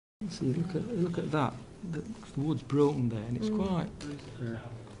See, look at that. The wood's broken there, and it's quite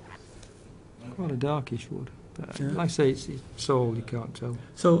a darkish wood. But like I say, it's sold. You can't tell.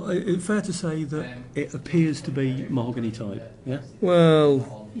 So, it's fair to say that it appears to be mahogany type. Yeah.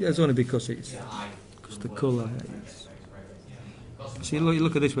 Well, yeah, it's only because the colour. See,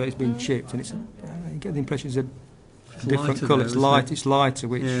 look at this way. It's been chipped, and it's. You get the impression it's a different colour. It's lighter,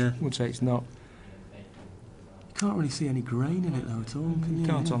 which would say it's not. You can't really see any grain in it though at all. Can you?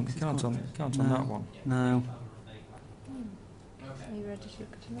 Can't on that one. No. Are you ready to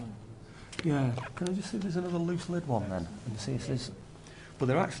look at another? Yeah. Can I just see if there's another loose lid one then, and see if there's. But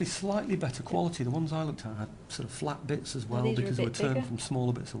they're actually slightly better quality. The ones I looked at had sort of flat bits as well because they were turned from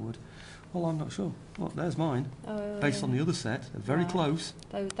smaller bits of wood. Well, I'm not sure. Well, there's mine. Based on the other set, they're very close.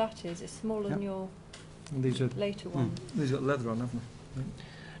 Though that is, it's smaller than your later one. These got leather on, haven't they?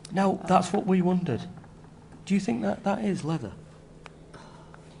 Now, that's what we wondered. Do you think that is leather?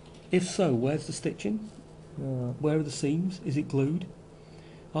 If so, where's the stitching? Where are the seams? Is it glued?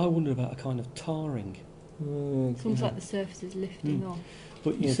 I wonder about a kind of tarring. It's almost like the surface is lifting off.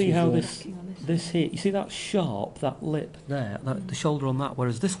 But you see how this here, you see that sharp, that lip there, the shoulder on that,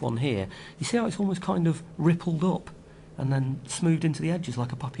 whereas this one here, you see how it's almost kind of rippled up and then smoothed into the edges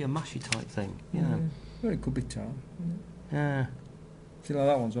like a papier-mâché type thing? Yeah. Well, it could be tar. Yeah. See, like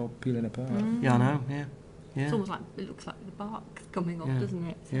that one's all peeling apart. Yeah, I know, yeah. It's almost like, it looks like the bark coming off, doesn't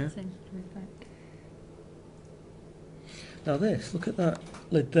it? Yeah. Effect. Now this, look at that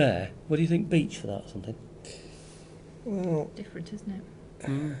lid there. What do you think, beech for that or something? Well, different, isn't it?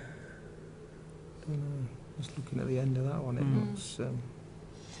 Just looking at the end of that one, it looks.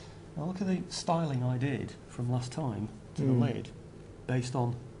 Now look at the styling I did from last time to the lid, based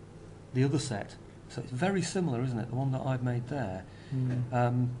on the other set. So it's very similar, isn't it? The one that I've made there.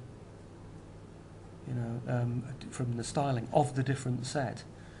 From the styling of the different set.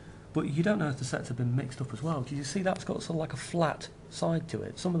 But you don't know if the sets have been mixed up as well. Do you see that's got sort of like a flat side to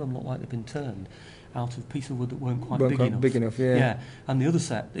it? Some of them look like they've been turned out of pieces of wood that weren't quite big enough. Yeah. And the other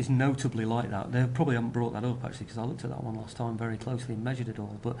set is notably like that. They probably haven't brought that up actually because I looked at that one last time very closely and measured it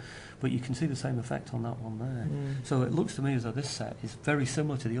all. But you can see the same effect on that one there. So it looks to me as though this set is very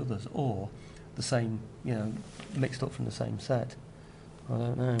similar to the others, or the same, mixed up from the same set. I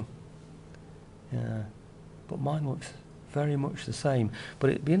don't know. Yeah, but mine looks very much the same.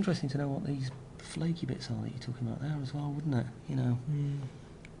 But it'd be interesting to know what these flaky bits are that you're talking about there as well, wouldn't it?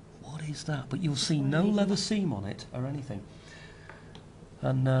 What is that? But you'll see no leather seam on it or anything.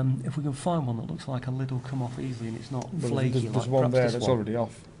 And if we can find one that looks like a lid will come off easily and it's not flaky, there's one there that's already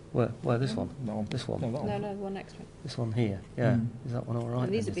off. Where this one? No, this one. No, that one. No, one next one. This one here. Yeah. Is that one all right?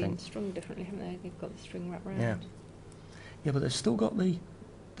 And these have been strung differently, haven't they? They've got the string wrapped around. Yeah. Yeah, but they've still got the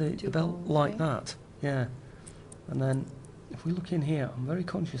belt holes, like that. Yeah. And then if we look in here, I'm very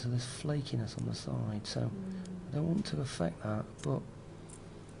conscious of this flakiness on the side, so I don't want to affect that, but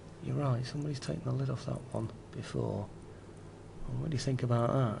you're right, somebody's taken the lid off that one before. What do you think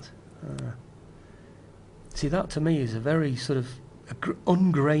about that? See, that to me is a very sort of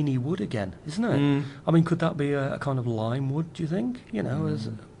ungrainy wood again, isn't it? I mean, could that be a kind of lime wood, do you think?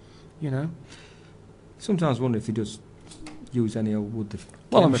 Sometimes I wonder if he does use any old wood.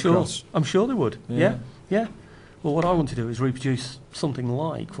 Well, I'm sure they would. Yeah. Well, what I want to do is reproduce something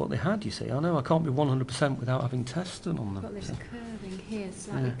like what they had, you see. I know I can't be 100% without having tests done on them. Got this curving here,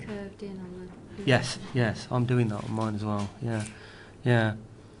 slightly curved in on the... Yes, I'm doing that on mine as well, yeah.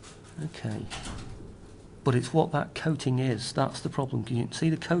 Okay. But it's what that coating is, that's the problem. You can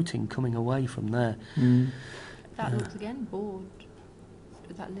see the coating coming away from there. That looks, again, bored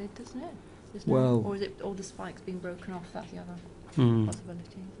with that lid, doesn't it? Or is it all the spikes being broken off? That's the other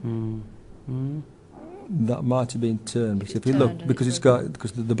possibility. That might have been turned, because if you look, because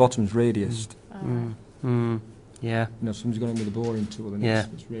the bottom's radiused. Yeah. Someone's gone in with a boring tool and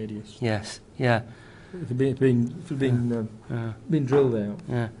it's radiused. Yes. Yeah. If it had been drilled out.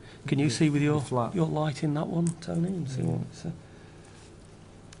 Yeah. Can you see with your light in that one, Tony, and see what it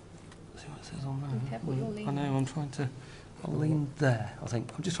says on there? I know. I'm trying to. I'll lean there. I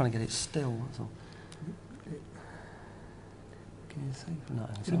think I'm just trying to get it still. That's all. Can you see from that?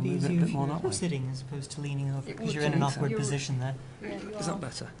 Would it be easier if you were sitting as opposed to leaning over, because you're in an awkward position there? Yeah, is that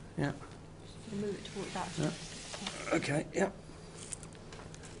better? Yeah. Move it towards that. Yeah. Okay. Yeah.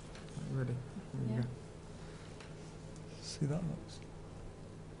 Ready? Yeah. See that looks.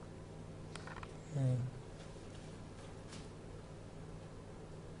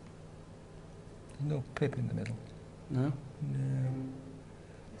 No pip in the middle. No.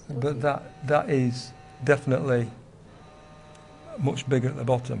 But that is definitely much bigger at the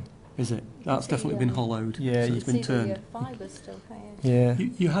bottom. Is it? That's definitely been hollowed. Yeah, so it's been turned. The fibres still, can't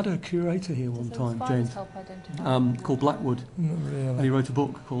you? You had a curator here one time, fibres James, help identify. called Blackwood, Not and really. he wrote a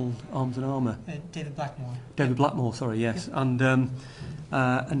book called Arms and Armour. David Blackmore. David Blackmore, sorry, yes,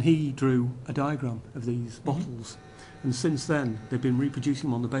 and he drew a diagram of these bottles, and since then they've been reproducing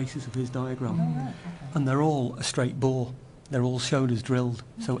them on the basis of his diagram, and they're all a straight bore. They're all shown as drilled.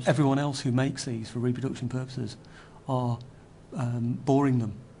 So everyone else who makes these for reproduction purposes are boring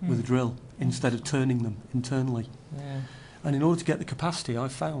them with a drill instead of turning them internally. Yeah. And in order to get the capacity,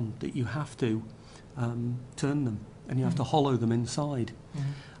 I've found that you have to turn them and you have to hollow them inside.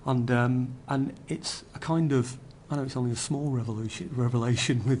 And it's a kind of, I know it's only a small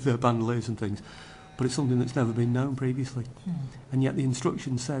revelation with bandoliers and things, but it's something that's never been known previously. And yet the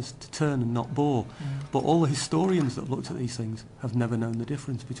instruction says to turn and not bore. But all the historians that have looked at these things have never known the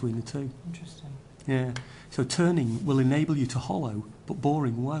difference between the two. Interesting. Yeah. So turning will enable you to hollow, but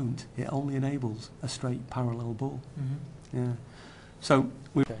boring won't. It only enables a straight parallel bore. Yeah. So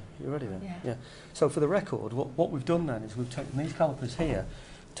okay, you ready then? Yeah. So for the record, what we've done then is we've taken these calipers here,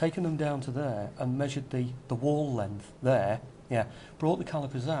 taken them down to there, and measured the wall length there. Yeah. Brought the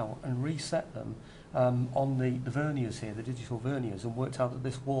calipers out and reset them on the verniers here, the digital verniers, and worked out that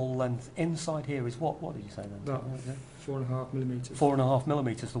this wall length inside here is what? What did you say then? That 4.5 millimetres. 4.5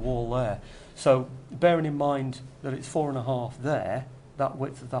 millimetres, the wall there. So bearing in mind that it's 4.5 there, that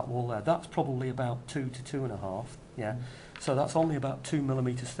width of that wall there, that's probably about 2 to 2.5. Yeah. So that's only about 2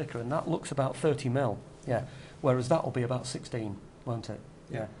 millimetres thicker, and that looks about 30 mil. Yeah. Whereas that will be about 16, won't it?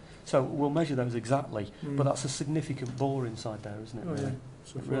 Yeah. So we'll measure those exactly, but that's a significant bore inside there, isn't it? Oh, really? yeah.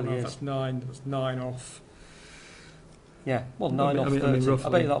 So It really is. That's 9 off. Yeah. Well, 9 off 30. I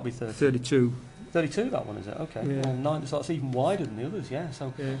roughly bet you that'll be 30. 32. 32, that one, is it? Okay. Yeah. Well, 9, so that's even wider than the others, yeah.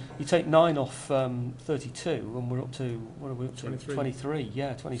 So Yeah. you take 9 off 32, and we're up to, what are we up to? 23. 23,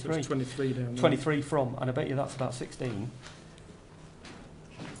 yeah, So 23. it's 23 down there. 23 from, and I bet you that's about 16.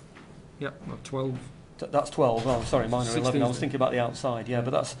 Yep, well, 12. That's 12. Oh, sorry, mine are 11. I was 16. thinking about the outside, yeah,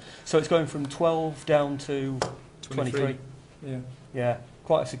 but that's, so it's going from 12 down to 23. Yeah. Yeah,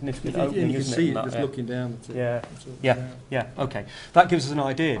 quite a significant opening, you can isn't see it? it just looking down at it. Yeah. It's up Yeah. and down. Yeah, okay. That gives us an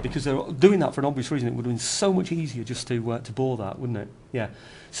idea, because they're doing that for an obvious reason. It would have been so much easier just to bore that, wouldn't it? Yeah.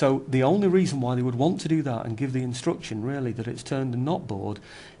 So the only reason why they would want to do that and give the instruction, really, that it's turned and not bored,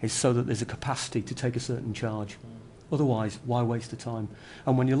 is so that there's a capacity to take a certain charge. Otherwise, why waste the time?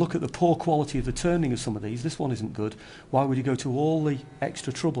 And when you look at the poor quality of the turning of some of these, this one isn't good. Why would you go to all the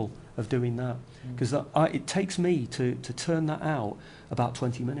extra trouble of doing that? Because it takes me to turn that out about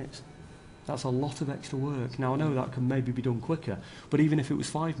 20 minutes. That's a lot of extra work. Now, I know that can maybe be done quicker, but even if it was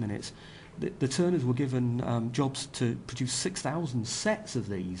 5 minutes, the turners were given jobs to produce 6,000 sets of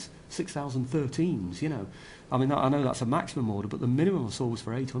these, 6,013s, you know. I mean, I know that's a maximum order, but the minimum I saw was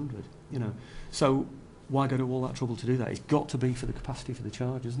for 800, you know. So why go to all that trouble to do that? It's got to be for the capacity for the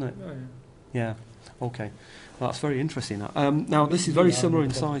charge, isn't it? Oh, yeah. Yeah. Okay. Well, that's very interesting. Now, this is very similar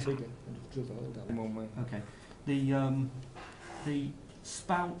in size. Drill the hole down in one way. Okay. The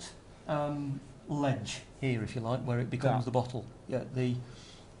spout ledge here, if you like, where it becomes the bottle. Yeah.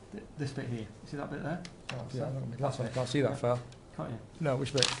 This bit here. See that bit there? Yeah, that's why I can't see that far. Can't you? No,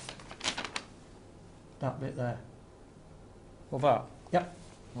 which bit? That bit there. Well, that? Yeah.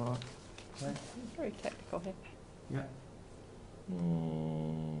 All right. Okay. It's very technical here. Yeah.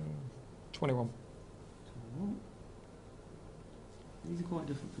 21. These are quite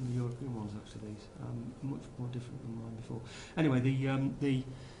different from the European ones, actually. These much more different than mine before. Anyway,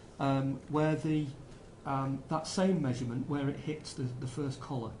 where that same measurement where it hits the first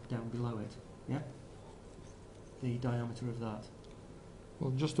collar down below it, yeah, the diameter of that.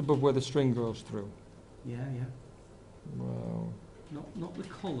 Well, just above where the string goes through. Yeah, yeah. Well, Not the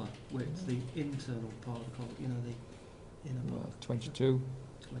collar width, the internal part of the collar. You know, the inner part. 22.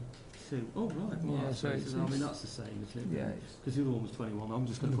 22. Oh right. Well, Yeah, that's so right. it's- I mean that's the same, isn't it? Yeah. Because the other one was 21. I'm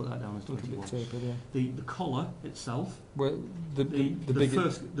just going to put that down as A little bit 21. tapered, yeah. The collar itself. Well, the big,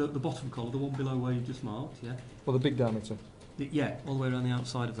 The bottom collar, the one below where you just marked, yeah. well, the big diameter. Yeah, all the way around the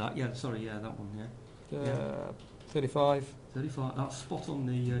outside of that. Yeah, sorry, yeah, that one, yeah. 35. 35. That's spot on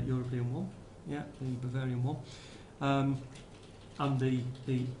the European one. Yeah, the Bavarian one. And the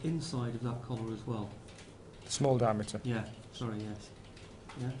inside of that collar as well. Small diameter. Yeah. Sorry, yes.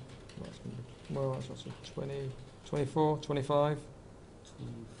 Yeah. That's gonna be, well, that's also 20, 24, 25.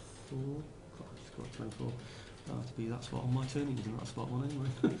 24. It's got 24. That'll have to be that spot on. My turning isn't that spot on anyway.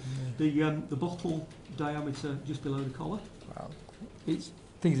 The bottle diameter just below the collar. Wow. It's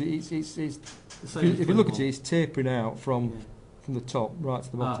the same if as you look at 21. it, it's tapering out from the top right to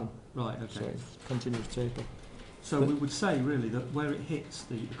the bottom. Right. Okay. So it's continuous taper. So we would say really that where it hits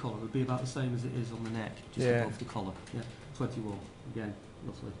the collar would be about the same as it is on the neck, just above the collar. Yeah, 21 again,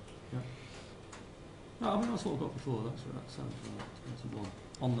 roughly. Yeah. No, I mean that's what I've got before. That sounds right. 21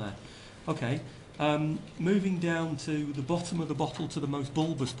 on there. Okay. Moving down to the bottom of the bottle to the most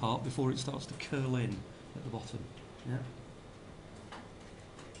bulbous part before it starts to curl in at the bottom. Yeah.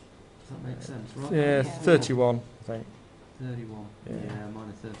 Does that make sense? Right. Yeah, 31, I think. 31. Yeah, mine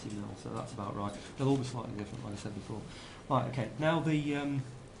are 30 mil, so that's about right. They'll all be slightly different, like I said before. Right. Okay. Now the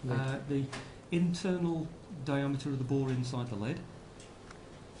internal diameter of the bore inside the lid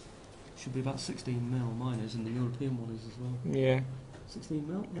should be about 16 mil. Mine is, and the European one is as well. Yeah. 16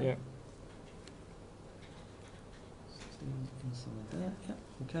 mil. Yeah. 16 inside there. Yeah.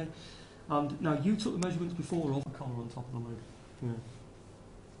 Okay. And now you took the measurements before of the collar on top of the lid. Yeah.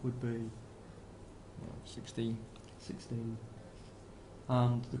 Would be 16. 16.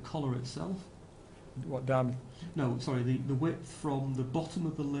 And the collar itself? What diameter? No, sorry, the width from the bottom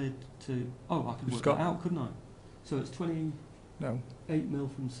of the lid to... Oh, I could work that out, couldn't I? So it's 28 mil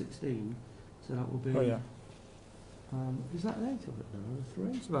from 16, so that will be... Oh, yeah. Is that 8 of it now, or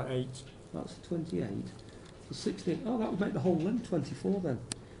 3? It's about 8. That's 28. So 16... Oh, that would make the whole length 24 then.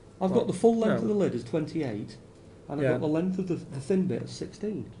 I've got the full length of the lid as 28, and I've got the length of the thin bit as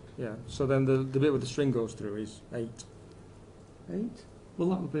 16. Yeah, so then the bit where the string goes through is 8. 8? Well,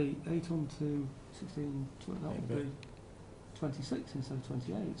 that would be 8 on to 16, that would be 26 instead of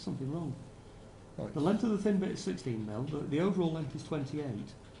 28. Something wrong. Right. The length of the thin bit is 16 mil, the overall length is 28.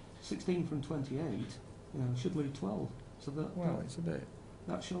 16 from 28, should leave 12. So it's a bit...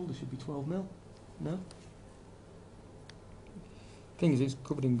 That shoulder should be 12 mil. No? Thing is, it's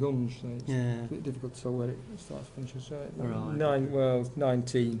covered in guns, so it's a bit difficult to tell where it starts finishes. So right.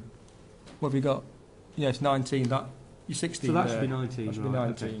 19. What have you got? Yeah, it's 19. You're 16. So that should be 19. That should be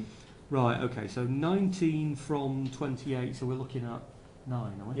 19. Okay. Right. Okay. So 19 from 28. So we're looking at 9,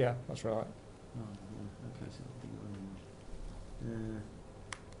 are we? Yeah, that's right. 9. Yeah. Okay. So that'll be 9.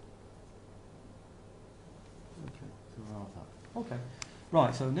 Okay. So we'll have that. Okay.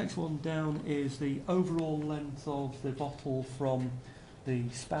 Right. So next one down is the overall length of the bottle from the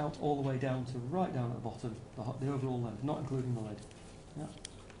spout all the way down to right down at the bottom. The overall length, not including the lid. Yeah.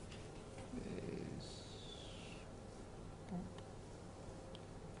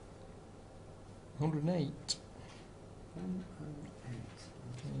 108. 108.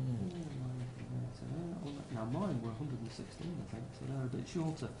 Now mine were 116, I think, so they're a bit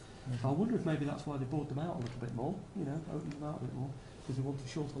shorter. I wonder if maybe that's why they bored them out a little bit more, opened them out a bit more, because they wanted a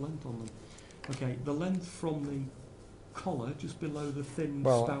shorter length on them. Okay, the length from the collar, just below the thin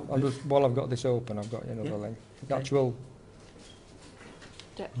spout bit. While I've got this open, I've got another length. The actual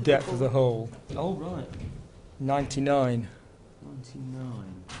depth of the hole. Oh, right. 99.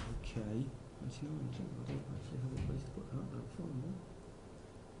 99, okay. 99, I don't actually have a place to put that, but fine, yeah.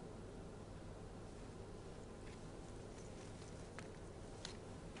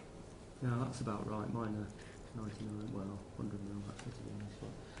 No, that's about right. Mine are 99, well, 100 mil actually, to be honest.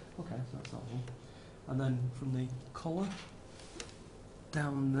 But okay, so that's that one. And then from the collar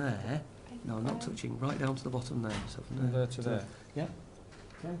down there, no, I'm not touching, right down to the bottom there. So from there to there. Yeah.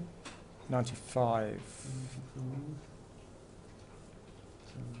 Okay. 95. 95.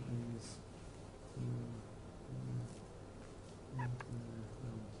 So it is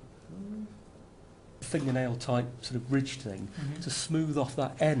fingernail type sort of ridge thing to smooth off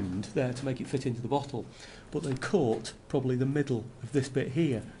that end there to make it fit into the bottle, but they caught probably the middle of this bit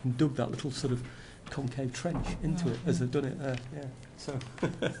here and dug that little sort of concave trench into it as they've done it there. Yeah, so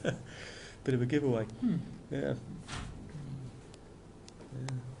bit of a giveaway. Yeah.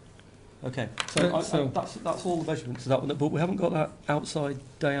 Okay, so that's all the measurements of that one, but we haven't got that outside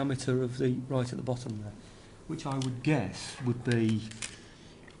diameter of the right at the bottom there, which I would guess would be,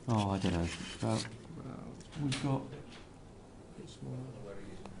 I don't know, we've got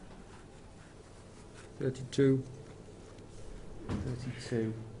 32.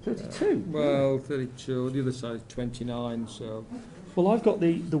 32? Well, 32. The other side is 29, so... Well, I've got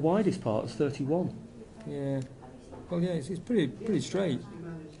the widest part as 31. Yeah. Well, yeah, it's pretty straight.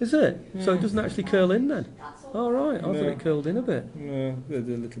 Is it? Yeah. So it doesn't actually curl in then? All right, I thought it curled in a bit. No, there's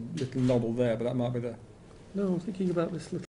a little nobble there, but that might be the... No, I'm thinking about this little...